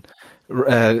on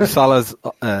Salah's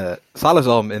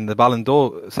arm in the Ballon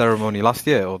d'Or ceremony last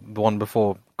year, or the one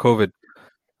before COVID?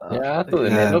 Yeah, I thought they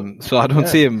made up. So I don't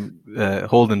see him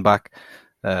holding back.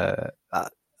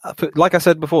 Like I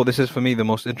said before, this is for me the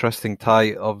most interesting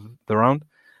tie of the round.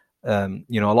 A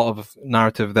lot of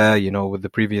narrative there, with the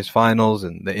previous finals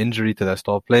and the injury to their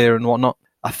star player and whatnot.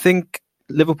 I think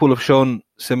Liverpool have shown,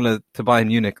 similar to Bayern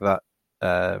Munich, that,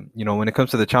 when it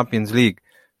comes to the Champions League,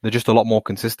 they're just a lot more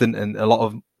consistent, and a lot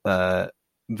of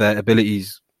their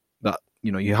abilities that,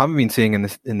 you haven't been seeing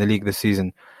in the league this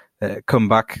season come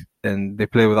back, and they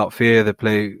play without fear. They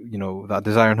play, that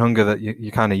desire and hunger that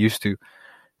you're kind of used to.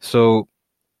 So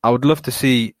I would love to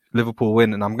see Liverpool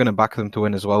win, and I'm going to back them to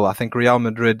win as well. I think Real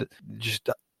Madrid, just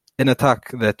in attack,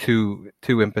 they're too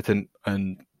impotent,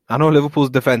 and I know Liverpool's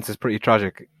defense is pretty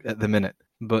tragic at the minute.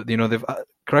 But they've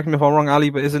correct me if I'm wrong, Ali,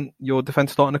 but isn't your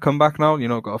defense starting to come back now?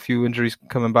 Got a few injuries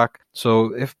coming back.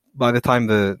 So if by the time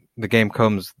the game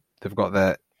comes, they've got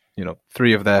their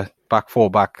 3 of their back 4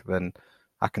 back, then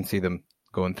I can see them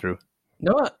going through.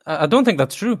 No, I don't think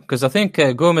that's true, because I think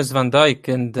Gomez, Van Dijk,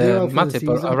 and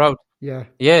Matip are out.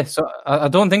 Yeah. So I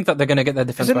don't think that they're going to get their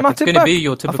defense back. It's going to be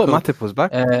your typical. I thought Matip was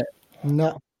back.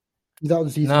 No. He's out of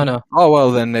the season. No. Oh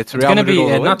well, then it's It's Real going to Madrid all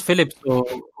be the way. Nat Phillips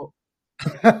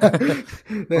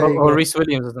or Reece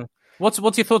Williams or something.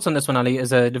 What's your thoughts on this one, Ali,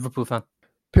 as a Liverpool fan?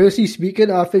 Personally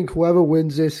speaking, I think whoever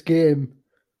wins this game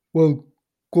will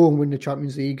go and win the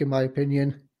Champions League, in my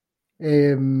opinion.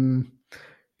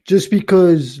 Just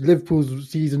because Liverpool's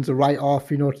season's a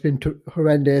write-off, it's been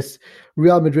horrendous.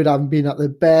 Real Madrid haven't been at their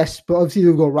best, but obviously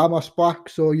they've got Ramos back,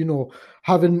 so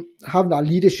having that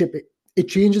leadership, it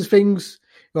changes things.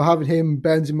 Having him,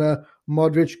 Benzema,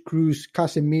 Modric, Kroos,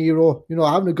 Casemiro,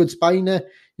 having a good spine there.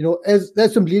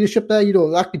 There's some leadership there.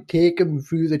 That could take him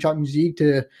through the Champions League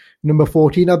to number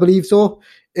 14, I believe so.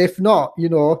 If not,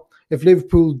 if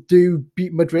Liverpool do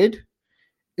beat Madrid,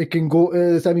 it can go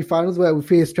to the semi-finals where we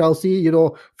face Chelsea,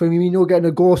 Firmino getting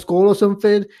a goal score or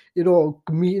something,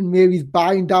 meeting maybe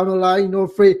Bayern down the line,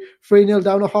 3-0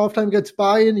 down at halftime against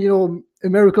Bayern, a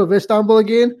miracle of Istanbul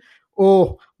again.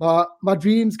 Or my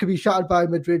dreams could be shattered by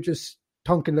Madrid just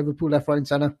tonking Liverpool left, right and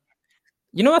centre.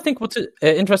 I think what's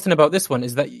interesting about this one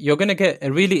is that you're going to get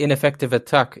a really ineffective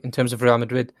attack in terms of Real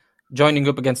Madrid joining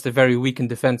up against a very weakened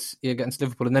defence against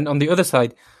Liverpool. And then on the other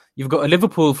side, you've got a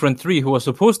Liverpool front three who are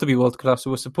supposed to be world-class,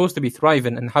 who are supposed to be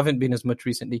thriving and haven't been as much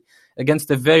recently,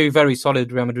 against a very, very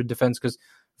solid Real Madrid defence because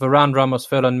Varane, Ramos,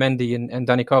 Ferland, Mendy and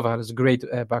Dani Carvajal is a great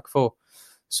back four.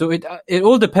 So it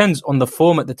all depends on the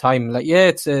form at the time.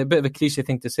 It's a bit of a cliche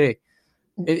thing to say.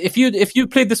 If you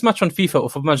played this match on FIFA or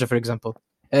Football Manager, for example,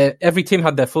 every team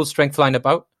had their full strength lineup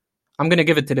out. I'm going to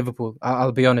give it to Liverpool.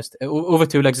 I'll be honest. Over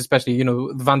two legs especially,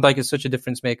 Van Dijk is such a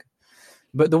difference maker.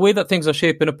 But the way that things are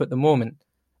shaping up at the moment,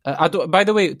 by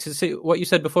the way, to say what you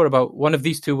said before about one of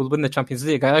these two will win the Champions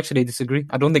League, I actually disagree.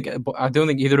 I don't think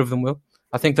either of them will.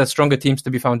 I think there's stronger teams to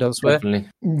be found elsewhere. Definitely.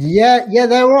 Yeah,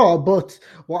 there are. But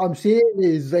what I'm saying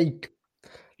is like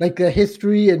the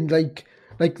history and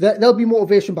there'll be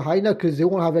motivation behind that because they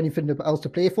won't have anything else to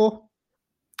play for.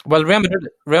 Well, Real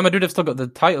Madrid have still got the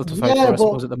title to fight for, I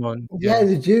suppose, at the moment. Yeah,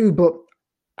 they do. But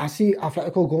I see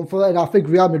Atletico going for that, and I think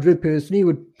Real Madrid personally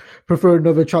would prefer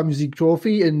another Champions League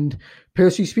trophy. And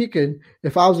personally speaking,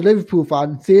 if I was a Liverpool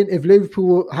fan, saying if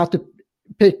Liverpool had to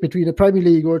pick between a Premier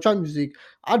League or a Champions League,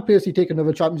 I'd personally take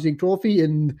another Champions League trophy,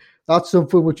 and that's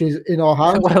something which is in our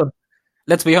hands. Well,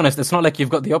 let's be honest, it's not like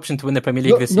you've got the option to win the Premier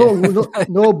League this year.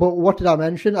 No, but what did I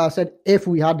mention? I said if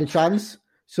we had the chance.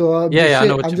 So I'm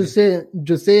just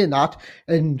saying that,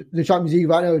 and the Champions League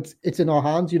right now, it's in our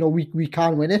hands. We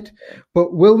can win it,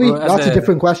 but will we? Well, that's a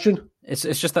different question. It's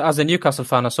just that as a Newcastle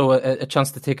fan, I saw a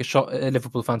chance to take a shot at a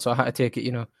Liverpool fan, so I had to take it.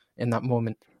 In that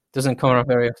moment, it doesn't come around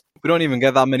very often. We don't even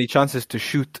get that many chances to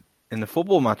shoot in the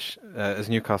football match as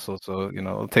Newcastle, so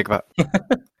I'll take that.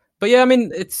 But yeah, I mean,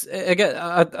 it's again,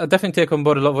 I definitely take on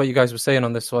board a lot of what you guys were saying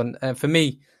on this one. For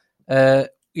me,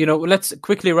 let's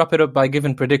quickly wrap it up by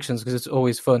giving predictions because it's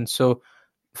always fun. So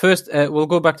first, we'll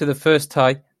go back to the first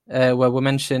tie where we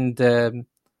mentioned,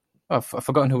 I've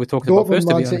forgotten who we talked about first.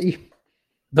 Man City.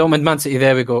 Dortmund, Man City,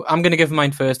 there we go. I'm going to give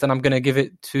mine first and I'm going to give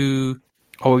it to...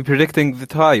 Are we predicting the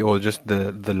tie or just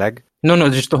the leg? No,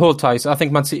 just the whole tie. So I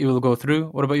think Man City will go through.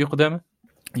 What about you, Qudama?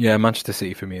 Yeah, Manchester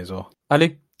City for me as well.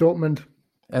 Ali? Dortmund.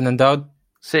 And then Daud?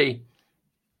 City.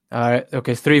 All right,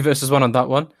 okay, 3-1 on that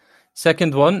one.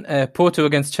 Second one, Porto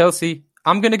against Chelsea.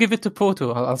 I'm going to give it to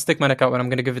Porto. I'll stick my neck out and I'm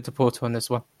going to give it to Porto on this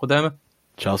one. Qudama?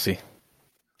 Chelsea.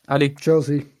 Ali?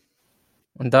 Chelsea.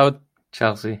 And Daud?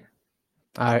 Chelsea.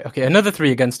 All right, okay, another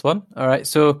 3-1. All right,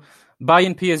 so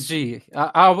Bayern PSG.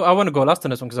 I want to go last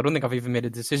on this one because I don't think I've even made a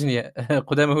decision yet.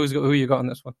 Qudama, who you got on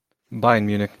this one? Bayern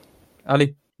Munich.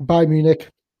 Ali? Bayern Munich.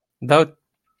 Daud?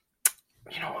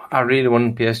 I really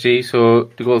want PSG, so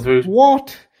to go through.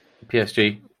 What?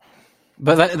 PSG.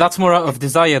 But that's more out of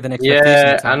desire than expectation.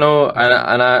 Yeah, I know,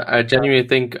 and I genuinely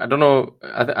think, I don't know,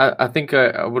 I think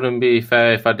I wouldn't be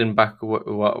fair if I didn't back what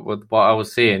I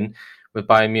was saying with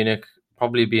Bayern Munich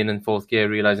probably being in fourth gear,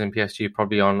 realising PSG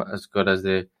probably aren't as good as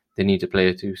they need to play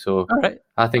it to. So all right.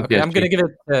 I think okay, PSG. I'm going to give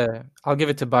it. I'll give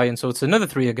it to Bayern. So it's another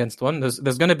 3-1.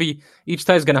 There's going to be each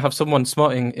tie is going to have someone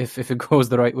smarting if it goes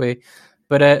the right way.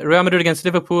 But Real Madrid against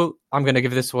Liverpool, I'm going to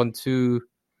give this one to.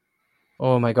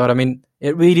 Oh my God! I mean,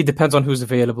 it really depends on who's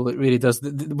available. It really does.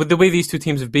 With the way these two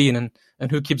teams have been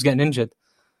and who keeps getting injured.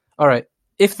 All right.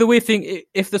 If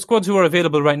the squads who are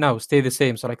available right now stay the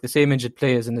same, so like the same injured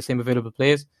players and the same available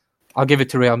players, I'll give it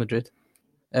to Real Madrid.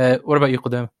 What about you,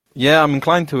 Qudama? Yeah, I'm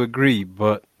inclined to agree,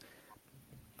 but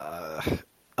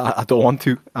I don't want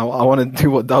to. I want to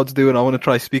do what Daud's doing. I want to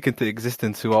try speak into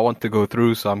existence who I want to go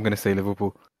through, so I'm going to say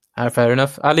Liverpool. Fair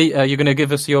enough. Ali, are you going to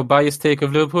give us your biased take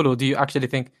of Liverpool, or do you actually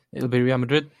think it'll be Real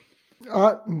Madrid?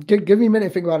 Give me a minute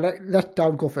to think about it. Let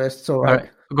Daud go first. So, all right.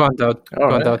 Go on, Daud.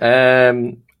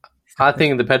 I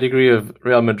think the pedigree of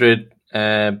Real Madrid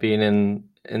being in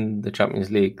the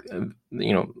Champions League,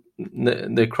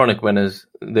 the chronic winners,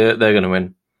 they're going to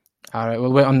win. All right,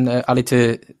 we'll wait on Ali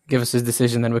to give us his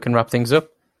decision, then we can wrap things up.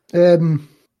 I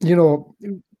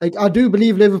do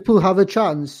believe Liverpool have a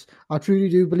chance. I truly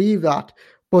do believe that.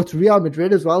 But Real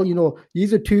Madrid as well,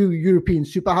 these are two European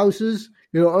superhouses.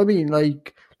 You know what I mean?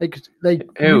 Like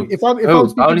Who? if I'm I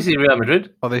speaking, only see Real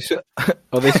Madrid. Are they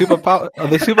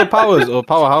superpowers or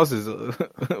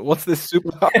powerhouses? What's this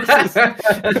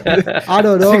superhouses? I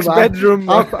don't know, 6 man. bedroom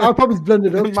I'll probably blend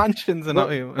it up. mansions and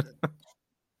that.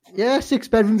 Yeah, 6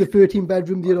 bedrooms, 13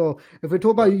 bedrooms. If we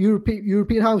talk about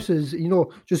European houses,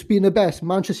 just being the best,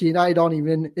 Manchester United aren't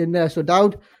even in there. So,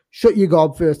 Dowd, shut your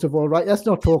gob first of all, right? Let's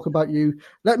not talk about you.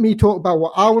 Let me talk about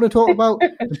what I want to talk about.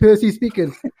 And personally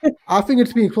speaking, I think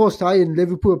it's been a close tie, and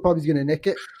Liverpool are probably going to nick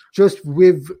it just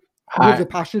with the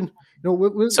passion.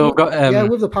 With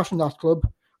the passion of that club,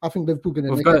 I think Liverpool going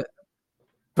to nick it.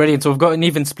 Brilliant. So we've got an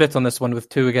even split on this one with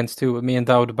 2 against 2 with me and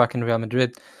Dowd back in Real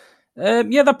Madrid.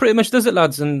 That pretty much does it,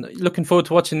 lads. And looking forward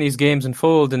to watching these games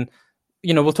unfold. And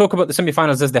we'll talk about the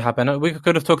semi-finals as they happen. We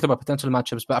could have talked about potential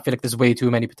matchups, but I feel like there's way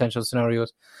too many potential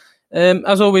scenarios.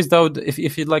 As always, Dowd,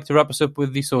 if you'd like to wrap us up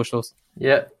with the socials.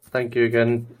 Yeah, thank you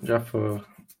again, Jeff,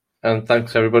 and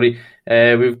thanks everybody.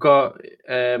 We've got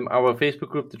our Facebook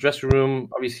group, The Dressing Room.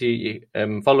 Obviously,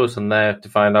 follow us on there to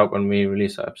find out when we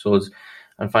release our episodes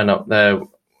and find out there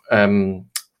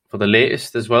for the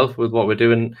latest as well with what we're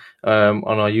doing on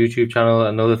our YouTube channel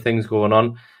and other things going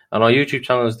on. And our YouTube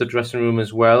channel is The Dressing Room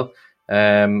as well.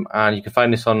 And you can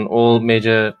find this on all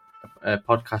major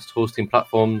podcast hosting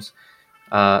platforms,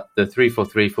 the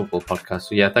 343 Football Podcast.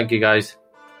 So, yeah, thank you, guys.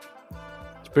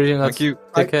 It's brilliant, lads. Thank you.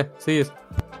 Take care. See you.